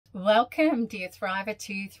Welcome, dear Thriver,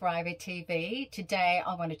 to Thriver TV. Today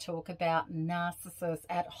I want to talk about narcissists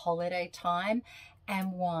at holiday time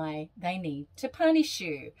and why they need to punish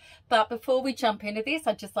you. But before we jump into this,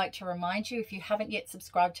 I'd just like to remind you, if you haven't yet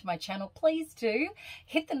subscribed to my channel, please do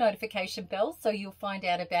hit the notification bell so you'll find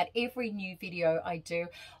out about every new video I do.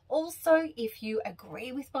 Also, if you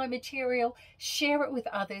agree with my material, share it with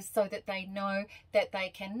others so that they know that they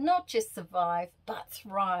can not just survive but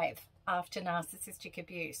thrive after narcissistic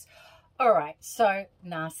abuse. All right, so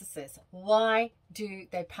narcissists, why do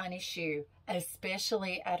they punish you,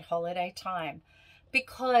 especially at holiday time?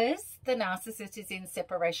 Because the narcissist is in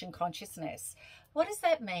separation consciousness. What does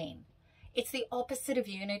that mean? It's the opposite of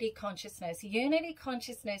unity consciousness. Unity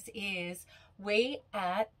consciousness is we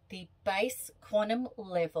at the base quantum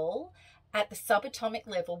level, at the subatomic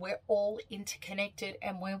level, we're all interconnected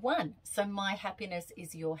and we're one. So my happiness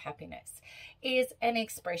is your happiness is an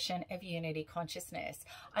expression of unity consciousness.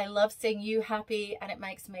 I love seeing you happy and it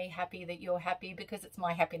makes me happy that you're happy because it's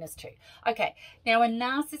my happiness too. Okay, now a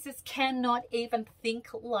narcissist cannot even think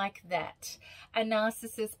like that. A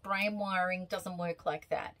narcissist's brain wiring doesn't work like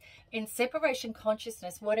that. In separation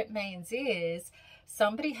consciousness, what it means is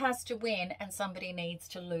somebody has to win and somebody needs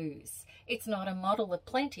to lose. It's not a model of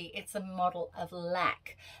plenty, it's a model of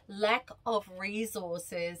lack. Lack of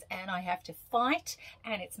resources, and I have to fight,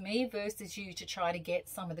 and it's me versus you to try to get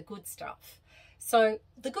some of the good stuff. So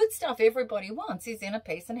the good stuff everybody wants is inner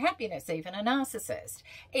peace and happiness, even a narcissist,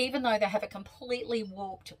 even though they have a completely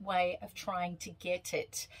warped way of trying to get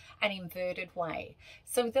it, an inverted way.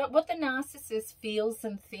 So what the narcissist feels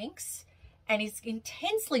and thinks and is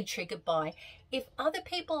intensely triggered by, if other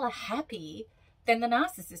people are happy, then the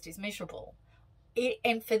narcissist is miserable.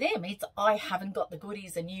 And for them, it's I haven't got the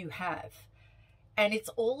goodies and you have. And it's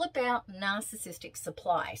all about narcissistic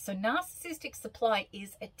supply. So narcissistic supply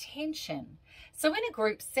is attention. So in a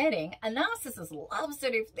group setting, a narcissist loves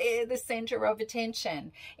it if they're the center of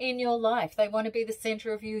attention in your life. They want to be the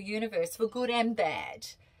center of your universe for good and bad.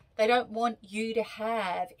 They don't want you to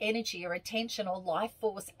have energy or attention or life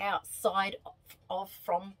force outside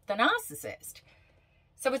from the narcissist.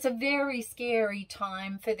 So it's a very scary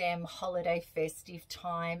time for them, holiday, festive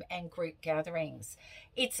time and group gatherings.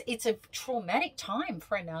 It's a traumatic time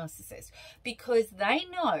for a narcissist because they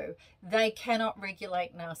know they cannot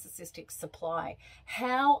regulate narcissistic supply.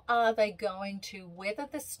 How are they going to weather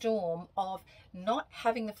the storm of not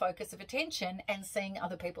having the focus of attention and seeing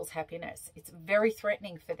other people's happiness? It's very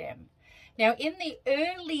threatening for them. Now, in the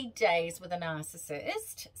early days with a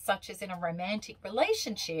narcissist, such as in a romantic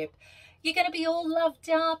relationship, you're going to be all loved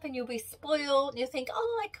up and you'll be spoiled. You'll think,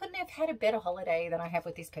 oh, I couldn't have had a better holiday than I have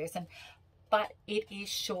with this person. But it is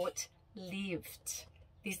short-lived.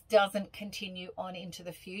 This doesn't continue on into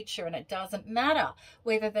the future, and it doesn't matter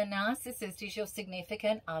whether the narcissist is your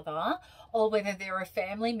significant other or whether they're a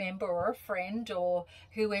family member or a friend or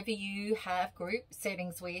whoever you have group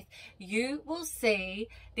settings with. You will see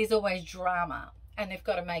there's always drama and they've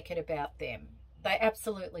got to make it about them. They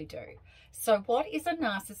absolutely do. So what is a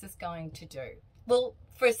narcissist going to do? Well,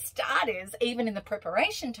 for starters, even in the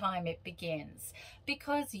preparation time, it begins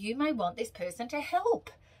because you may want this person to help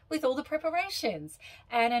with all the preparations.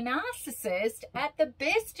 And a narcissist at the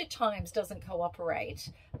best of times doesn't cooperate,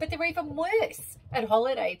 but they're even worse at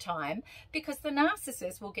holiday time because the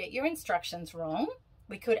narcissist will get your instructions wrong.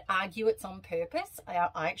 We could argue it's on purpose. I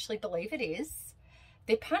actually believe it is.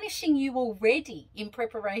 They're punishing you already in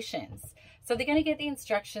preparations. So they're going to get the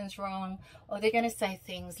instructions wrong, or they're going to say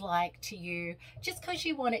things like to you, just because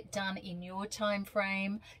you want it done in your time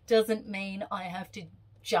frame doesn't mean I have to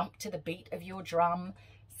jump to the beat of your drum.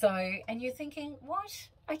 So, and you're thinking, what?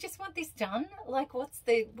 I just want this done. Like, what's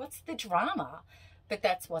the drama? But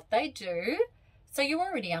that's what they do. So you're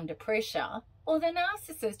already under pressure. Or the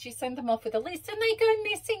narcissist, you send them off with a list and they go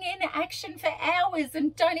missing in action for hours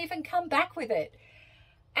and don't even come back with it.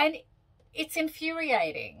 And it's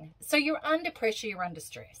infuriating. So you're under pressure, you're under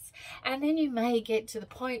stress. And then you may get to the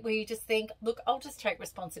point where you just think, look, I'll just take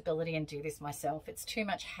responsibility and do this myself. It's too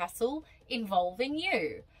much hassle involving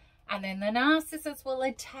you. And then the narcissist will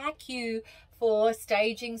attack you for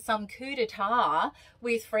staging some coup d'etat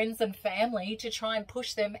with friends and family to try and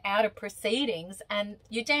push them out of proceedings. And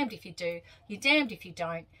you're damned if you do, you're damned if you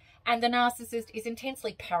don't. And the narcissist is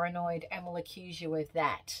intensely paranoid and will accuse you of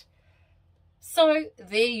that. So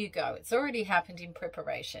there you go. It's already happened in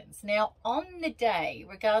preparations. Now, on the day,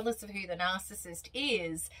 regardless of who the narcissist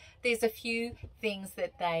is, there's a few things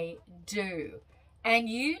that they do. And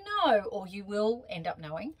you know, or you will end up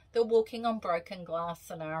knowing, the walking on broken glass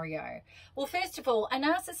scenario. Well, first of all, a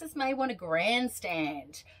narcissist may want a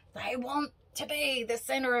grandstand. They want to be the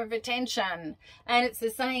center of attention, and it's the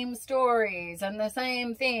same stories and the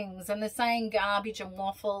same things and the same garbage and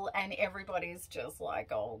waffle, and everybody's just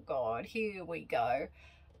like, oh God, here we go.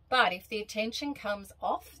 But if the attention comes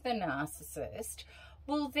off the narcissist,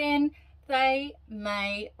 well, then they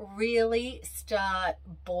may really start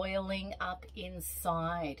boiling up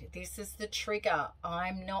inside. This is the trigger.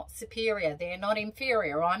 I'm not superior. They're not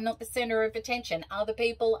inferior. I'm not the center of attention. Other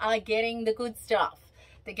people are getting the good stuff.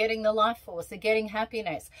 They're getting the life force. They're getting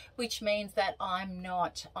happiness, which means that I'm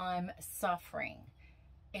not. I'm suffering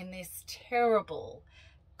in this terrible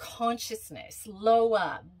consciousness,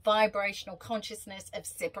 lower vibrational consciousness of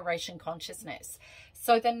separation consciousness.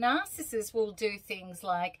 So the narcissist will do things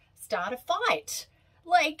like start a fight,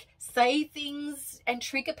 like say things and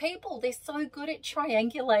trigger people. They're so good at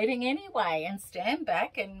triangulating anyway, and stand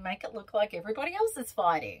back and make it look like everybody else is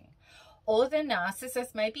fighting. Or the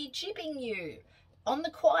narcissist may be jibbing you on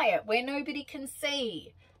the quiet where nobody can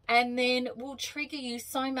see, and then will trigger you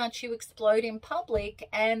so much you explode in public,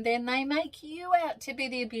 and then they make you out to be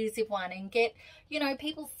the abusive one and get, you know,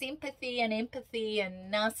 people's sympathy and empathy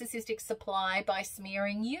and narcissistic supply by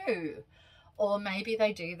smearing you. Or maybe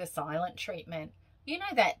they do the silent treatment. You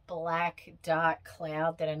know, that black, dark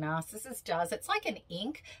cloud that a narcissist does? It's like an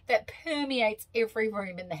ink that permeates every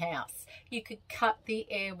room in the house. You could cut the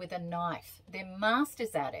air with a knife. They're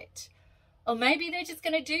masters at it. Or maybe they're just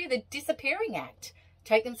going to do the disappearing act.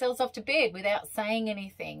 Take themselves off to bed without saying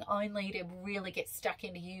anything, only to really get stuck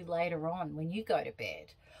into you later on when you go to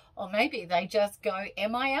bed. Or maybe they just go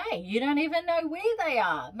MIA. You don't even know where they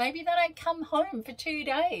are. Maybe they don't come home for 2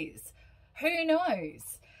 days. Who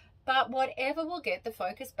knows? But whatever will get the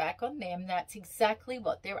focus back on them, that's exactly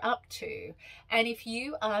what they're up to. And if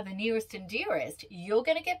you are the nearest and dearest, you're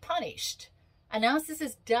going to get punished. A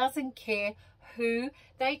narcissist doesn't care who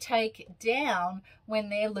they take down when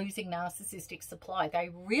they're losing narcissistic supply. They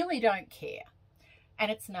really don't care. And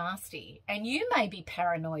it's nasty. And you may be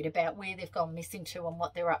paranoid about where they've gone missing to and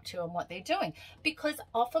what they're up to and what they're doing. Because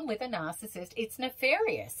often with a narcissist, it's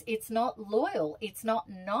nefarious. It's not loyal. It's not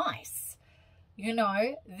nice. You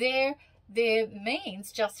know, their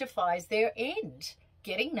means justifies their end.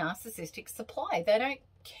 Getting narcissistic supply. They don't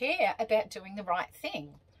care about doing the right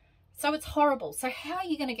thing. So it's horrible. So how are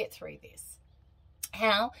you going to get through this?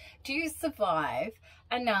 How do you survive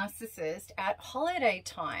a narcissist at holiday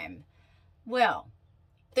time? Well,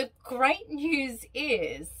 the great news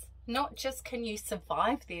is not just can you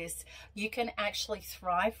survive this, you can actually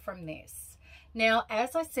thrive from this. Now,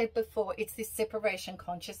 as I said before, it's this separation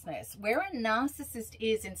consciousness. Where a narcissist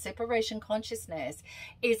is in separation consciousness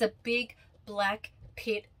is a big black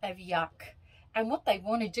pit of yuck. And what they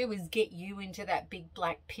want to do is get you into that big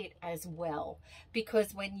black pit as well.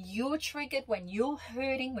 Because when you're triggered, when you're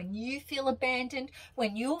hurting, when you feel abandoned,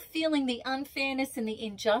 when you're feeling the unfairness and the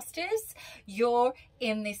injustice, you're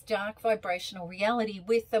in this dark vibrational reality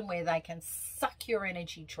with them where they can suck your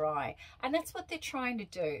energy dry. And that's what they're trying to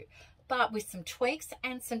do. But with some tweaks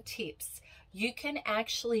and some tips, you can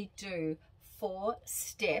actually do 4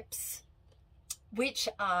 steps, which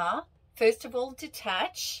are, first of all,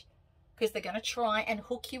 detach. Because they're going to try and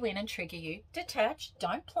hook you in and trigger you. Detach.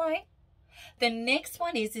 Don't play. The next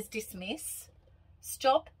one is dismiss.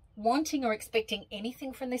 Stop wanting or expecting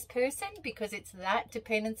anything from this person because it's that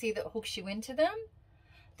dependency that hooks you into them.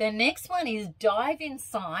 The next one is dive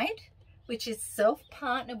inside, which is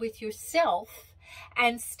self-partner with yourself.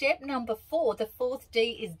 And step number 4, the 4th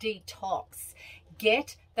D, is detox.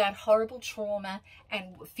 Get that horrible trauma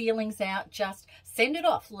and feelings out. Just send it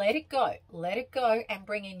off. Let it go. Let it go and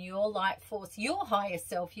bring in your light force, your higher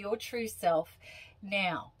self, your true self.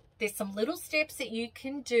 Now, there's some little steps that you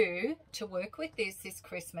can do to work with this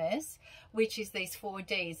Christmas, which is these 4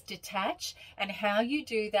 Ds. Detach. And how you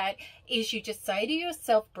do that is you just say to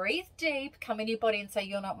yourself, breathe deep, come in your body and say,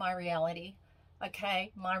 you're not my reality.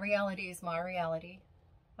 Okay? My reality is my reality.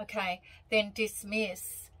 Okay? Then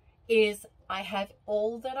dismiss is, I have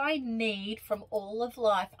all that I need from all of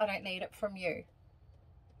life. I don't need it from you.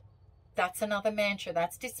 That's another mantra.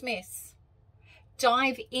 That's dismiss.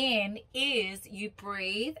 Dive in is you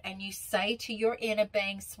breathe and you say to your inner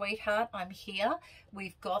being, sweetheart, I'm here.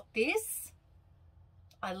 We've got this.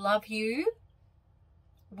 I love you.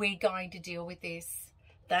 We're going to deal with this.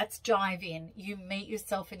 That's dive in. You meet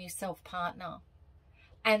yourself and your self partner.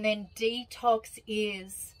 And then detox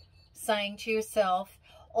is saying to yourself,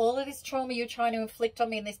 all of this trauma you're trying to inflict on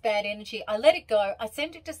me and this bad energy, I let it go. I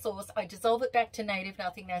send it to source. I dissolve it back to native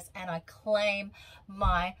nothingness and I claim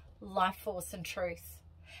my life force and truth.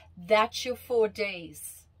 That's your 4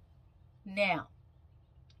 Ds. Now,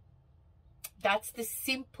 that's the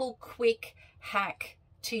simple, quick hack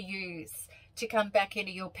to use to come back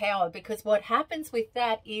into your power, because what happens with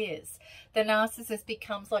that is the narcissist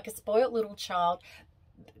becomes like a spoiled little child,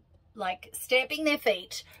 like stamping their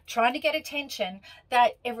feet, trying to get attention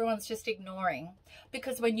that everyone's just ignoring.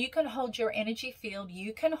 Because when you can hold your energy field,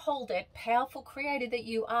 you can hold it, powerful creator that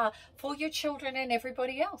you are, for your children and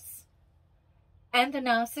everybody else. And the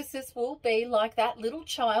narcissist will be like that little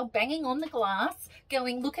child banging on the glass,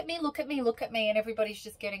 going, look at me, look at me, look at me, and everybody's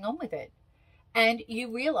just getting on with it. And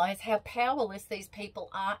you realize how powerless these people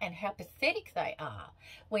are and how pathetic they are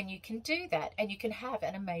when you can do that. And you can have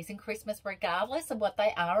an amazing Christmas regardless of what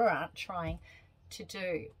they are or aren't trying to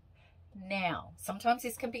do. Now, sometimes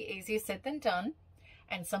this can be easier said than done.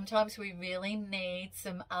 And sometimes we really need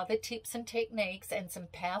some other tips and techniques and some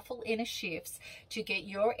powerful inner shifts to get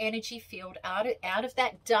your energy field out of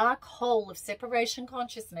that dark hole of separation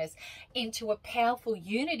consciousness into a powerful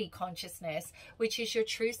unity consciousness, which is your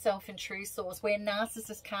true self and true source, where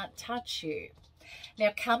narcissists can't touch you.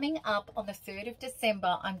 Now, coming up on the 3rd of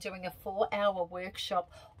December, I'm doing a 4-hour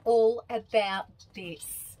workshop all about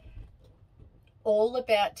this. All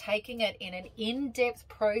about taking it in an in-depth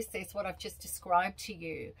process, what I've just described to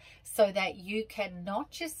you, so that you can not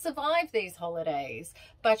just survive these holidays,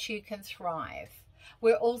 but you can thrive.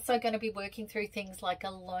 We're also going to be working through things like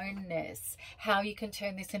aloneness, how you can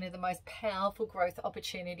turn this into the most powerful growth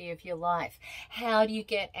opportunity of your life. How do you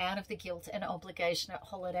get out of the guilt and obligation at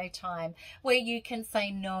holiday time, where you can say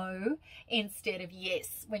no instead of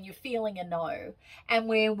yes when you're feeling a no, and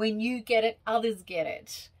where when you get it, others get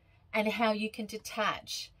it. And how you can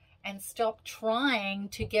detach and stop trying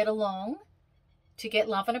to get along, to get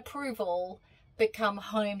love and approval, become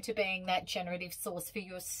home to being that generative source for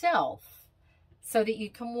yourself, so that you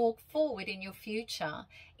can walk forward in your future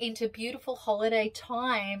into beautiful holiday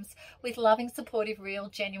times with loving, supportive, real,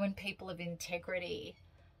 genuine people of integrity.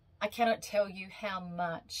 I cannot tell you how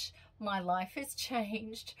much my life has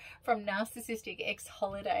changed from narcissistic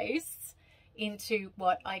ex-holidays into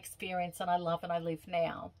what I experience and I love and I live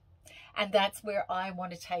now. And that's where I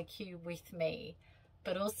want to take you with me.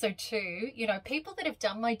 But also too, you know, people that have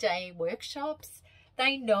done my day workshops,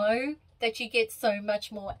 they know that you get so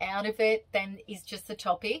much more out of it than is just the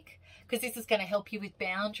topic. Because this is going to help you with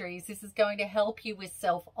boundaries. This is going to help you with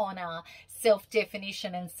self-honor,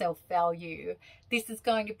 self-definition, and self-value. This is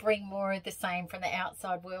going to bring more of the same from the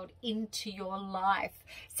outside world into your life.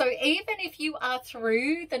 So even if you are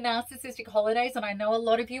through the narcissistic holidays, and I know a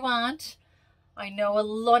lot of you aren't, I know a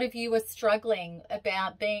lot of you are struggling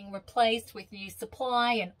about being replaced with new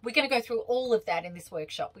supply, and we're going to go through all of that in this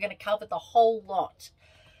workshop. We're going to cover the whole lot.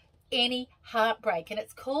 Any heartbreak, and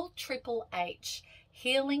it's called Triple H,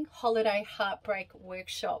 Healing Holiday Heartbreak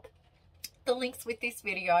Workshop. The link's with this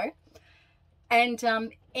video. And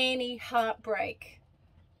any heartbreak,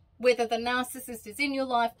 whether the narcissist is in your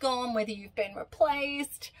life, gone, whether you've been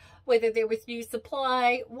replaced, whether there was new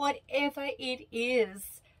supply, whatever it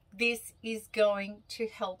is, this is going to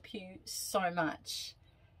help you so much.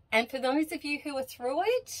 And for those of you who are through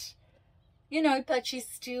it, you know, but you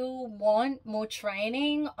still want more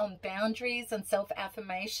training on boundaries and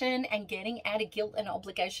self-affirmation and getting out of guilt and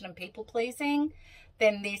obligation and people-pleasing,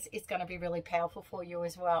 then this is going to be really powerful for you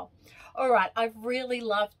as well. All right, I've really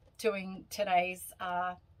loved doing today's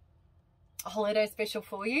holiday special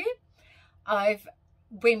for you. I've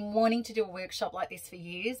been wanting to do a workshop like this for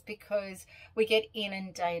years because we get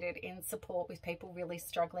inundated in support with people really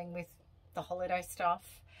struggling with the holiday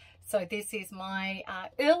stuff. So this is my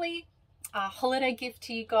early holiday gift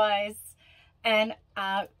to you guys. And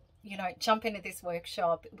you know, jump into this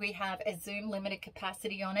workshop. We have a Zoom limited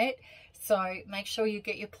capacity on it, so make sure you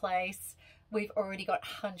get your place. We've already got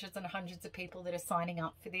hundreds and hundreds of people that are signing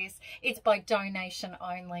up for this. It's by donation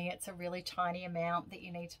only. It's a really tiny amount that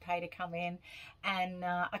you need to pay to come in. And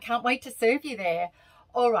I can't wait to serve you there.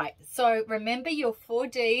 All right. So remember your 4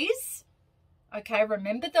 Ds. Okay.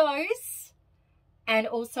 Remember those. And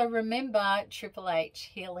also remember Triple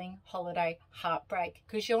H, Healing Holiday Heartbreak.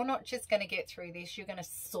 Because you're not just going to get through this. You're going to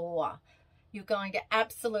soar. You're going to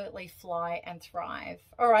absolutely fly and thrive.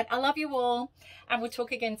 All right. I love you all. And we'll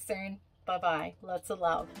talk again soon. Bye-bye. Lots of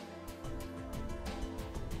love.